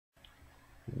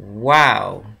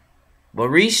Wow.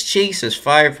 Maurice Cheeks is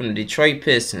fired from the Detroit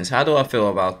Pistons. How do I feel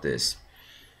about this?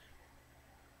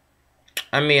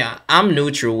 I mean, I'm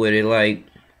neutral with it. Like,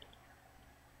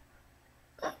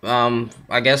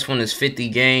 I guess when it's 50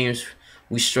 games,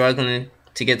 we struggling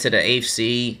to get to the eighth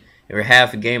seed. We're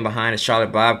half a game behind the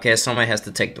Charlotte Bobcats. Somebody has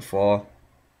to take the fall.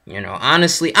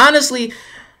 Honestly,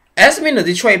 as being a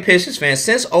Detroit Pistons fan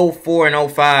since '04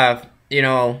 and '05,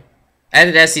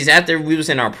 after that season, after we was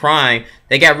in our prime,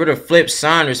 they got rid of Flip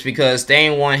Saunders because they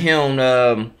didn't want him.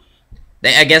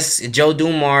 I guess Joe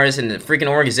Dumars and the freaking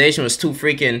organization was too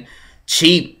freaking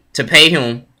cheap to pay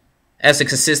him as a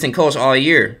consistent coach all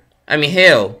year. I mean,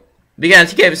 hell, he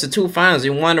gave us the two finals. He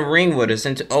won the ring with us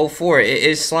in '04.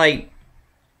 It's like,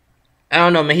 I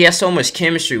don't know, man. He has so much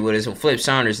chemistry with us, what Flip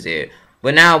Saunders did.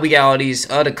 But now we got all these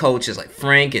other coaches like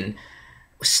Frank and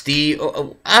Steve.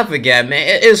 I forgot,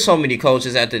 man. It's so many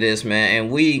coaches after this, man,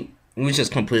 and we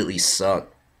just completely suck.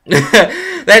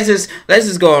 let's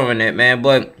just go on that, man.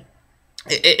 But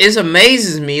it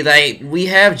amazes me, like, we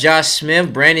have Josh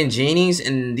Smith, Brandon Jennings,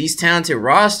 and these talented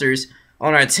rosters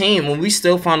on our team when we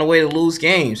still find a way to lose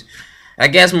games. I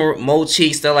guess Mo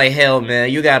Cheeks, they're like, hell, man,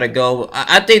 you gotta go.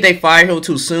 I think they fired him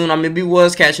too soon. I mean, we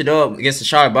was catching up against the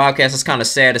Charlotte Bobcats. It's kind of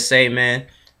sad to say, man.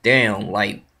 Damn,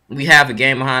 like, we have a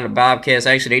game behind the Bobcats.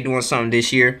 Actually, they doing something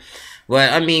this year.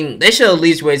 But, I mean, they should at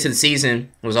least wait till the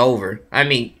season was over. I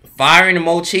mean, firing the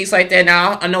Mo Cheeks like that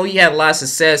now, I know he had a lot of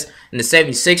success in the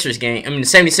 76ers game. I mean, the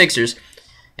 76ers.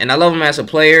 And I love him as a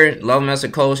player, love him as a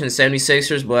coach in the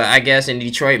 76ers. But I guess in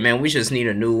Detroit, man, we just need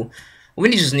a new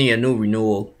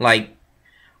renewal. Like,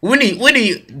 they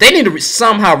need to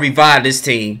somehow revive this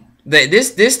team.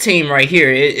 This team right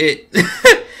here,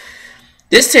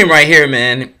 this team right here,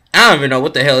 man. I don't even know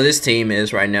what the hell this team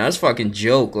is right now. It's a fucking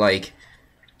joke. Like,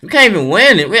 we can't even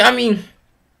win it. I mean,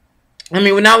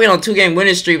 now we're on a 2-game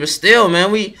winning streak, but still,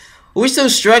 man, we still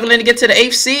struggling to get to the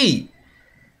 8th seed.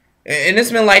 And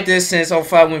it's been like this since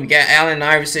 '05 when we got Allen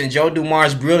Iverson and Joe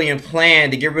Dumars' brilliant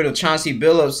plan to get rid of Chauncey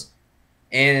Billups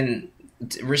and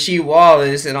Rasheed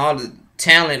Wallace and all the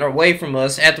talent away from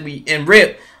us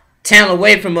rip talent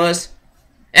away from us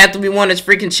after we won this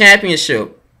freaking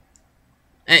championship.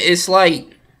 And it's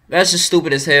like, that's just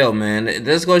stupid as hell, man.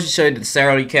 This goes to show you the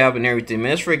salary cap and everything,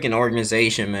 man. It's freaking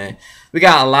organization, man. We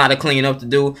got a lot of cleaning up to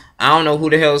do. I don't know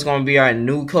who the hell is going to be our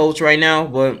new coach right now,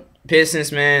 but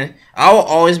Pistons, man. I will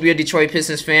always be a Detroit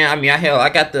Pistons fan. I mean, I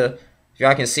got the, if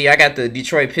y'all can see, I got the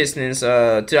Detroit Pistons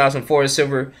 2004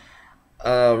 silver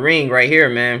ring right here,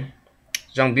 man.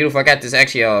 Young Beautiful. I got this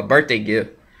actually a birthday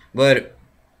gift. But,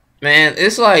 man,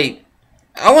 it's like,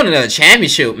 I want another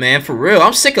championship, man, for real.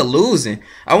 I'm sick of losing.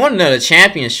 I want another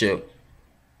championship.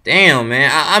 Damn, man.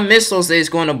 I miss those days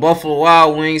going to Buffalo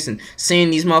Wild Wings and seeing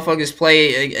these motherfuckers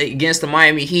play against the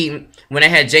Miami Heat when they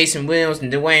had Jason Williams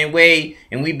and Dwayne Wade,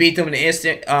 and we beat them in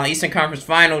the Eastern Conference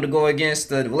Final to go against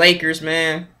the Lakers,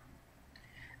 man.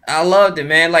 I loved it,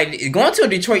 man. Like, going to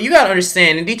Detroit, you got to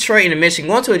understand, in Detroit and in Michigan,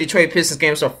 going to a Detroit Pistons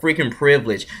game is a freaking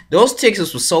privilege. Those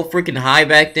tickets were so freaking high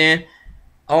back then.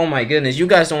 Oh, my goodness. You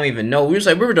guys don't even know. We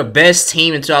were the best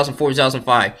team in 2004,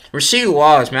 2005. Rasheed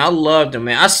Wallace, man. I loved him,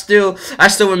 man. I still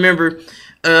remember,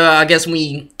 I guess when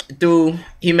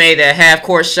he made that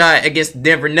half-court shot against the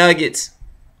Denver Nuggets.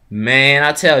 Man,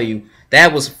 I tell you,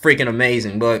 that was freaking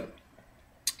amazing. But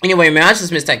anyway, man, I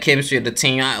just miss that chemistry of the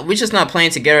team. We're just not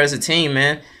playing together as a team,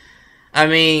 man. I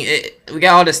mean, we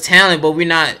got all this talent, but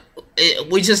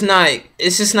it's just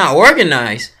not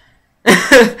organized.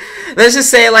 Let's just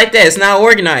say it like that. It's not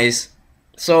organized.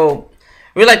 So,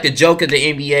 we're like the joke of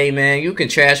the NBA, man. You can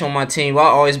trash on my team. I'll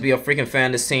always be a freaking fan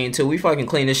of this team, too. We fucking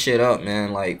clean this shit up,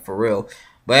 man. Like, for real.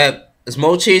 But, is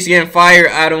Mo Cheeks getting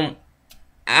fired? I don't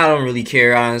really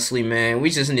care, honestly, man. We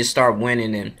just need to start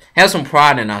winning and have some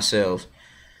pride in ourselves.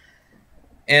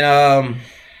 And,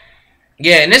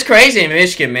 yeah, and it's crazy in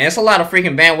Michigan, man. It's a lot of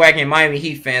freaking bandwagon Miami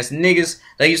Heat fans. Niggas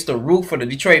that used to root for the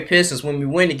Detroit Pistons when we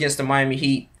went against the Miami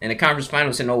Heat in the conference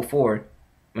finals in '04.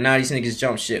 But now these niggas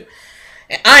jump ship.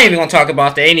 And I ain't even gonna talk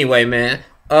about that anyway, man.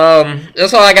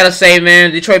 That's all I gotta say,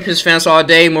 man. Detroit Pistons fans all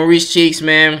day. Maurice Cheeks,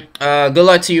 man. Good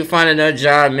luck to you finding another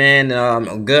job, man.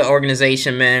 A good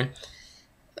organization, man.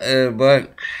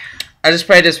 But I just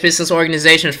pray this Pistons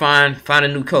organization find a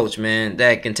new coach, man,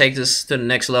 that can take us to the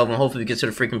next level and hopefully get to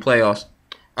the freaking playoffs.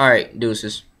 All right,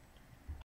 deuces.